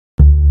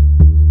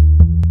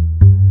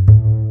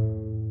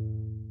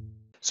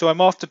So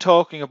I'm often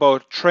talking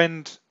about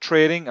trend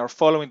trading or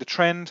following the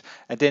trend,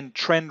 and then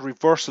trend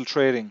reversal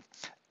trading.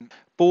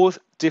 Both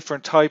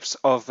different types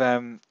of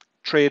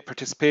trade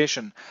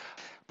participation.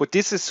 But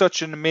this is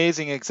such an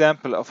amazing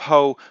example of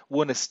how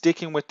one is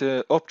sticking with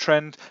the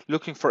uptrend,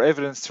 looking for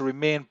evidence to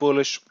remain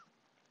bullish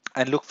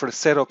and look for the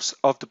setups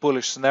of the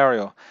bullish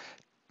scenario.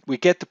 We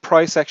get the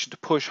price action to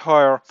push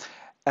higher,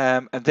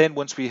 and then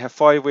once we have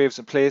 5 waves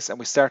in place and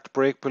we start to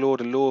break below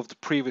the low of the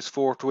previous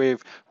 4th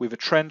wave, we have a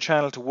trend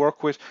channel to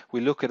work with.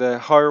 We look at a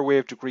higher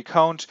wave degree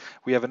count,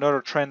 we have another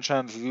trend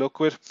channel to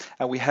look with,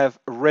 and we have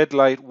a red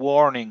light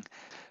warning,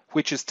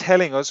 which is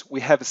telling us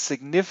we have a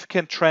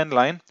significant trend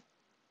line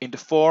in the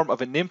form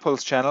of an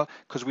impulse channel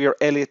because we are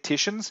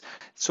Elliotticians.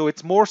 So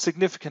it's more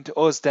significant to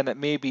us than it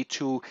may be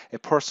to a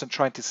person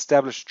trying to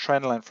establish a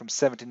trend line from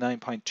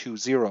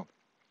 79.20.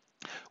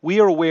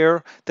 We are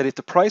aware that if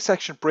the price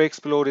action breaks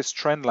below this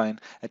trend line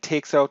and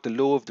takes out the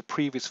low of the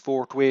previous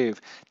 4th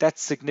wave,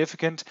 that's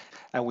significant,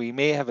 and we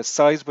may have a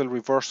sizable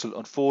reversal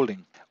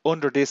unfolding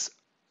under this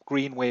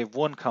green wave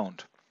 1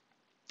 count.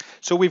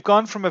 So we've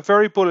gone from a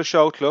very bullish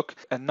outlook,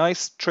 a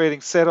nice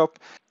trading setup,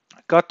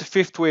 got the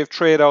 5th wave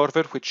trade out of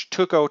it, which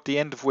took out the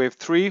end of wave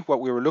 3, what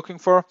we were looking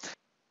for,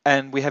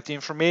 and we have the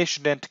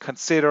information then to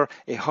consider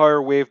a higher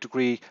wave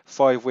degree.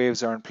 5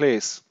 waves are in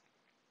place.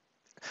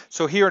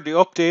 So here in the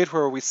update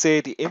where we say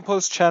the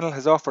impulse channel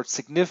has offered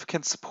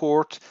significant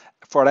support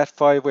for that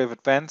 5 wave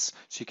advance,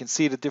 so you can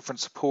see the different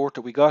support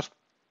that we got,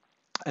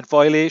 and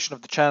violation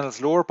of the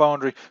channel's lower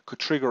boundary could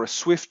trigger a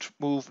swift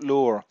move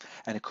lower,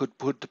 and it could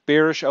put the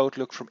bearish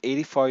outlook from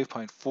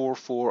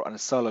 85.44 on a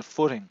solid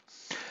footing.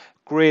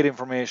 Great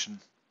information.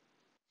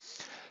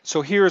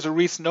 So here is a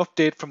recent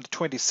update from the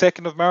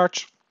 22nd of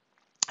March.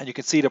 And you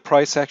can see the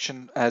price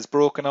action has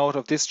broken out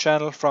of this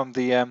channel from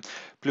the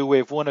blue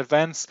wave 1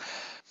 advance.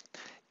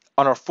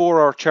 On our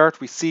 4-hour chart,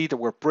 we see that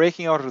we're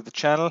breaking out of the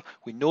channel.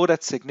 We know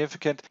that's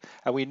significant,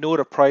 and we know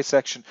the price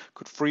action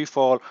could free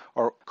fall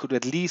or could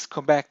at least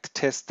come back to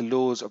test the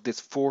lows of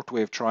this 4th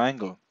wave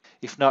triangle,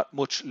 if not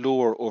much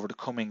lower over the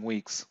coming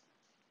weeks.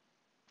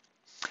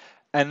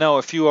 And now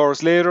a few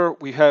hours later,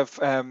 we have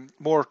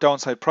more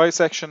downside price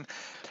action.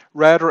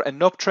 Rather an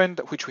uptrend,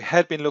 which we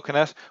had been looking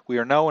at, we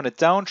are now in a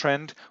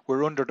downtrend.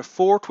 We're under the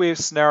 4th wave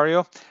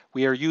scenario.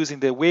 We are using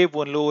the wave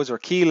 1 low as our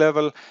key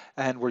level,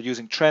 and we're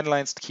using trend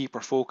lines to keep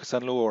our focus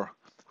on lower.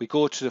 We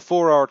go to the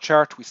 4-hour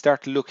chart, we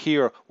start to look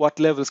here, what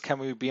levels can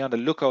we be on the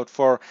lookout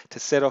for to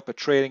set up a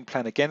trading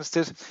plan against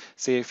it.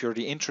 Say if you're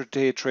the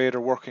intraday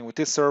trader working with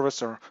this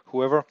service or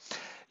whoever,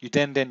 you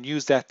then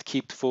use that to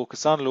keep the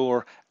focus on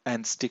lower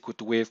and stick with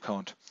the wave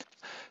count.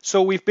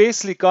 So we've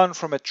basically gone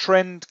from a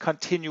trend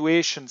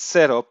continuation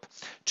setup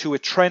to a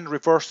trend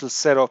reversal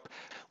setup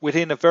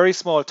within a very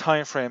small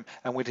time frame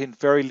and within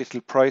very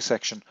little price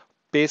action,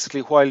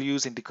 basically while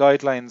using the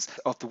guidelines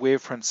of the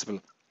wave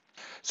principle.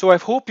 So I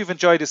hope you've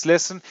enjoyed this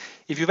lesson.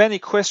 If you have any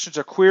questions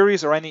or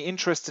queries or any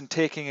interest in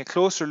taking a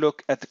closer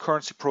look at the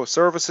Currency Pro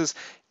services,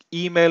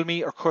 email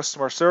me or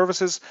customer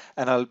services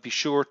and I'll be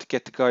sure to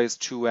get the guys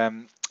to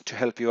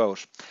help you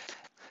out.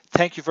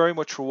 Thank you very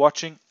much for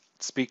watching.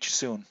 Speak to you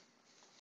soon.